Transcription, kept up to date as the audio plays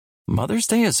Mother's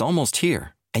Day is almost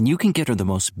here, and you can get her the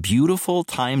most beautiful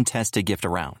time-tested gift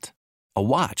around. A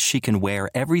watch she can wear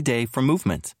every day from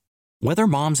Movement. Whether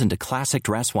mom's into classic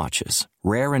dress watches,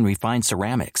 rare and refined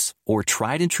ceramics, or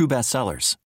tried and true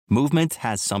bestsellers, Movement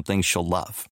has something she'll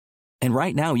love. And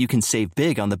right now you can save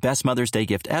big on the best Mother's Day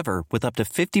gift ever with up to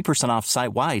 50% off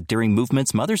site-wide during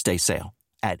Movement's Mother's Day sale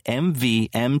at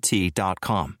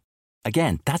MVMT.com.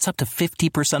 Again, that's up to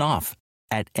 50% off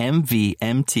at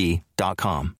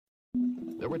MVMT.com.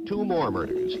 There were two more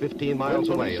murders 15 miles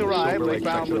away. When police arrived, they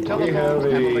found the telephone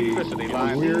and electricity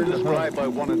line described by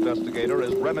one investigator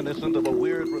as reminiscent of a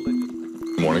weird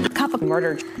religion. Morning. Cup of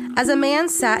murder. As a man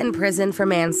sat in prison for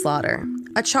manslaughter,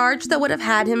 a charge that would have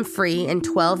had him free in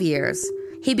 12 years,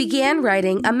 he began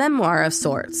writing a memoir of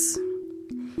sorts.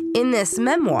 In this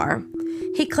memoir,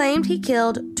 he claimed he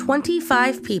killed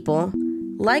 25 people,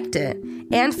 liked it,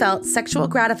 and felt sexual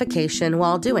gratification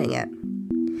while doing it.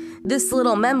 This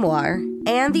little memoir,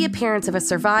 and the appearance of a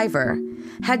survivor,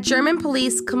 had German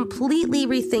police completely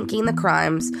rethinking the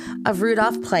crimes of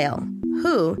Rudolf Pleil,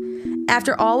 who,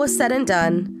 after all was said and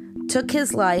done, took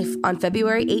his life on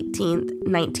February 18th,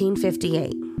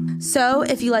 1958. So,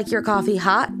 if you like your coffee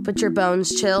hot but your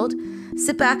bones chilled,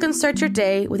 sit back and start your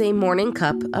day with a morning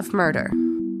cup of murder.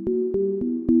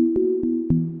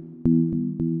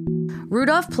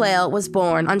 Rudolf Pleil was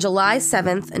born on July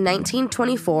 7th,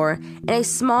 1924, in a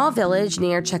small village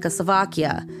near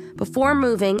Czechoslovakia, before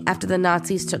moving after the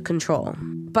Nazis took control.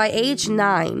 By age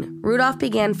 9, Rudolf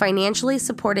began financially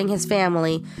supporting his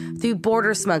family through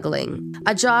border smuggling,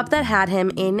 a job that had him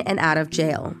in and out of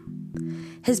jail.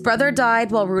 His brother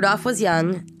died while Rudolf was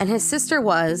young, and his sister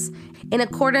was, in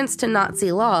accordance to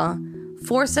Nazi law,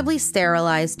 forcibly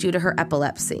sterilized due to her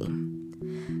epilepsy.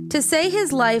 To say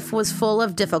his life was full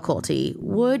of difficulty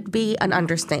would be an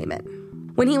understatement.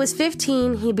 When he was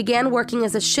 15, he began working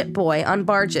as a shipboy on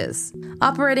barges,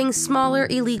 operating smaller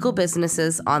illegal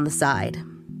businesses on the side.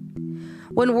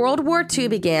 When World War II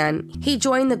began, he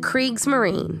joined the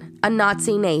Kriegsmarine, a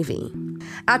Nazi navy.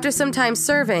 After some time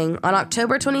serving, on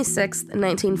October 26,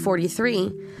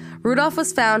 1943, Rudolf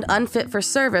was found unfit for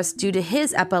service due to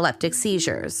his epileptic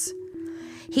seizures.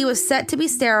 He was set to be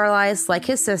sterilized like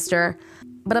his sister,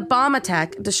 but a bomb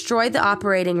attack destroyed the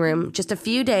operating room just a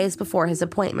few days before his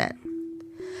appointment.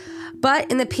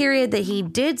 But in the period that he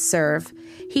did serve,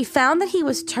 he found that he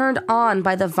was turned on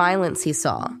by the violence he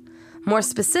saw, more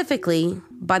specifically,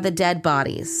 by the dead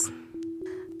bodies.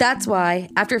 That's why,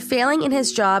 after failing in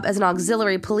his job as an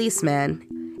auxiliary policeman,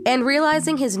 and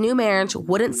realizing his new marriage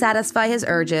wouldn't satisfy his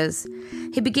urges,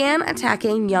 he began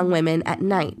attacking young women at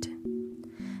night.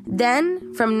 Then,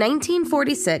 from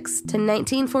 1946 to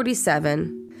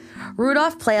 1947,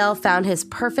 Rudolf Pleil found his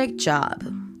perfect job.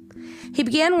 He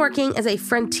began working as a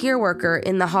frontier worker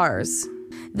in the Harz.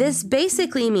 This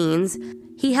basically means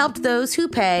he helped those who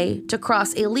pay to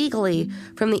cross illegally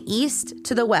from the east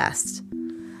to the west.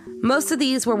 Most of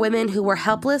these were women who were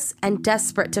helpless and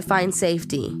desperate to find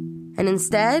safety, and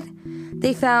instead,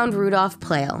 they found Rudolf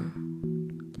Pleil.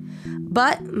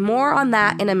 But more on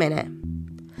that in a minute.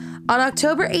 On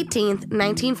October 18th,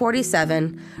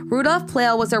 1947, Rudolf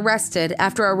Pleil was arrested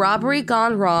after a robbery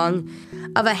gone wrong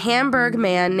of a Hamburg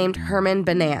man named Hermann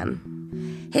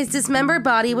Banan. His dismembered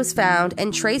body was found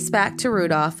and traced back to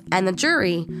Rudolf, and the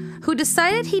jury, who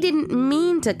decided he didn't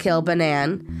mean to kill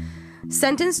Banan,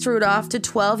 sentenced Rudolf to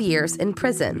 12 years in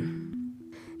prison.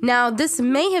 Now, this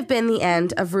may have been the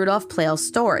end of Rudolf Pleil's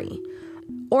story,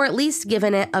 or at least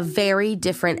given it a very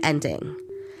different ending.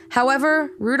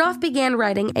 However, Rudolf began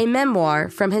writing a memoir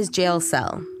from his jail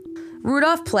cell.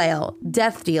 Rudolf Pleil,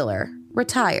 Death Dealer,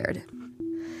 Retired.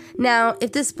 Now,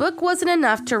 if this book wasn't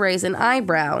enough to raise an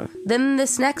eyebrow, then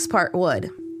this next part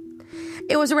would.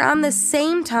 It was around the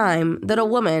same time that a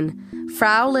woman,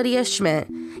 Frau Lydia Schmidt,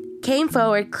 came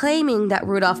forward claiming that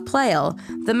Rudolf Pleil,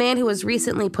 the man who was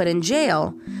recently put in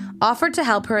jail, offered to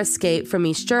help her escape from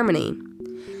East Germany.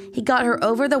 He got her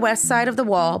over the west side of the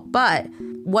wall, but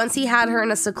once he had her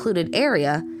in a secluded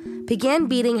area, began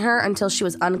beating her until she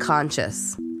was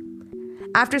unconscious.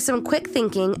 After some quick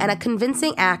thinking and a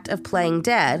convincing act of playing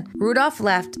dead, Rudolf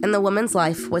left and the woman's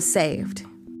life was saved.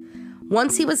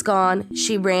 Once he was gone,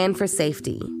 she ran for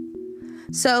safety.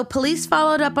 So police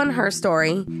followed up on her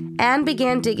story and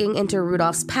began digging into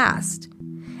Rudolf's past.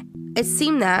 It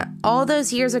seemed that all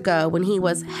those years ago when he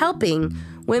was helping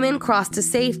women cross to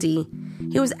safety,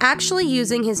 he was actually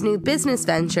using his new business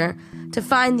venture to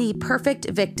find the perfect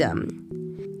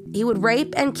victim. He would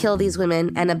rape and kill these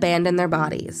women and abandon their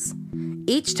bodies.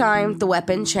 Each time, the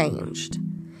weapon changed.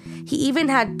 He even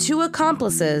had 2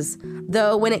 accomplices,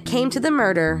 though when it came to the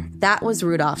murder, that was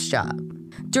Rudolf's job.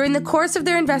 During the course of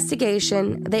their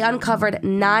investigation, they uncovered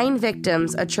 9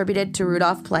 victims attributed to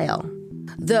Rudolf Pleil,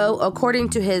 though, according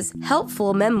to his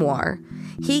helpful memoir,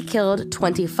 he killed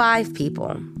 25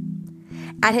 people.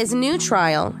 At his new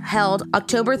trial, held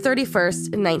October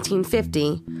 31st,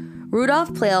 1950,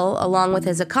 Rudolf Pleil, along with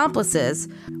his accomplices,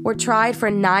 were tried for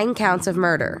 9 counts of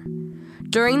murder.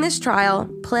 During this trial,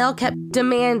 Pleil kept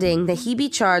demanding that he be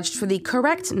charged for the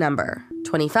correct number,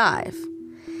 25.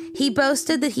 He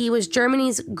boasted that he was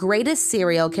Germany's greatest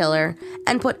serial killer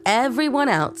and put everyone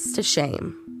else to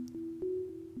shame.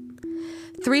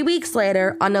 3 weeks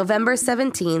later, on November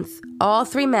 17th, all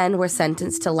 3 men were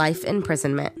sentenced to life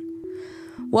imprisonment.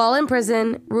 While in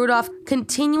prison, Rudolf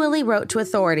continually wrote to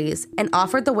authorities and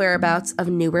offered the whereabouts of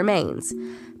new remains,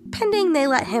 pending they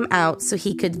let him out so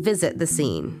he could visit the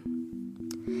scene.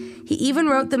 He even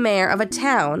wrote the mayor of a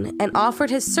town and offered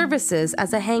his services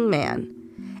as a hangman.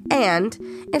 And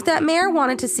if that mayor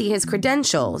wanted to see his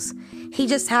credentials, he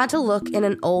just had to look in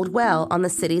an old well on the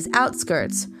city's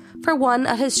outskirts for one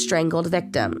of his strangled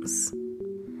victims.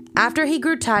 After he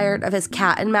grew tired of his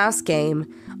cat and mouse game,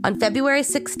 on February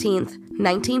 16,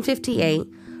 1958,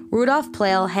 Rudolf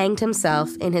Pleil hanged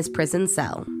himself in his prison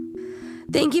cell.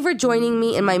 Thank you for joining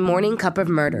me in my morning cup of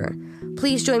murder.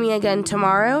 Please join me again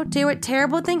tomorrow to hear what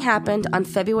terrible thing happened on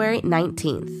February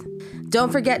 19th.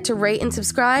 Don't forget to rate and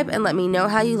subscribe and let me know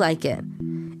how you like it.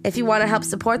 If you want to help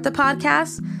support the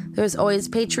podcast, there's always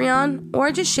Patreon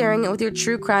or just sharing it with your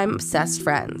true crime obsessed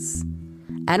friends.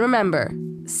 And remember,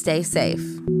 stay safe.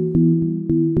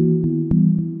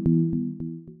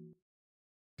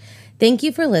 Thank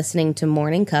you for listening to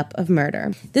Morning Cup of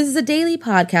Murder. This is a daily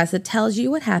podcast that tells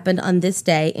you what happened on this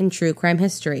day in true crime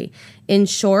history. In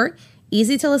short,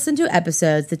 easy to listen to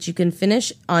episodes that you can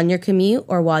finish on your commute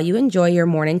or while you enjoy your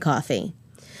morning coffee.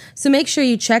 So make sure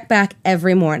you check back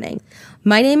every morning.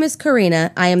 My name is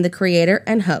Karina. I am the creator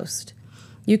and host.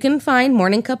 You can find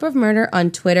Morning Cup of Murder on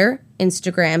Twitter,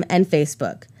 Instagram, and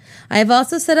Facebook. I have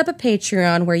also set up a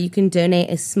Patreon where you can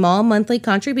donate a small monthly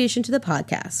contribution to the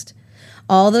podcast.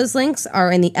 All those links are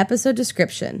in the episode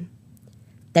description.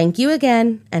 Thank you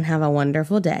again and have a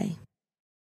wonderful day.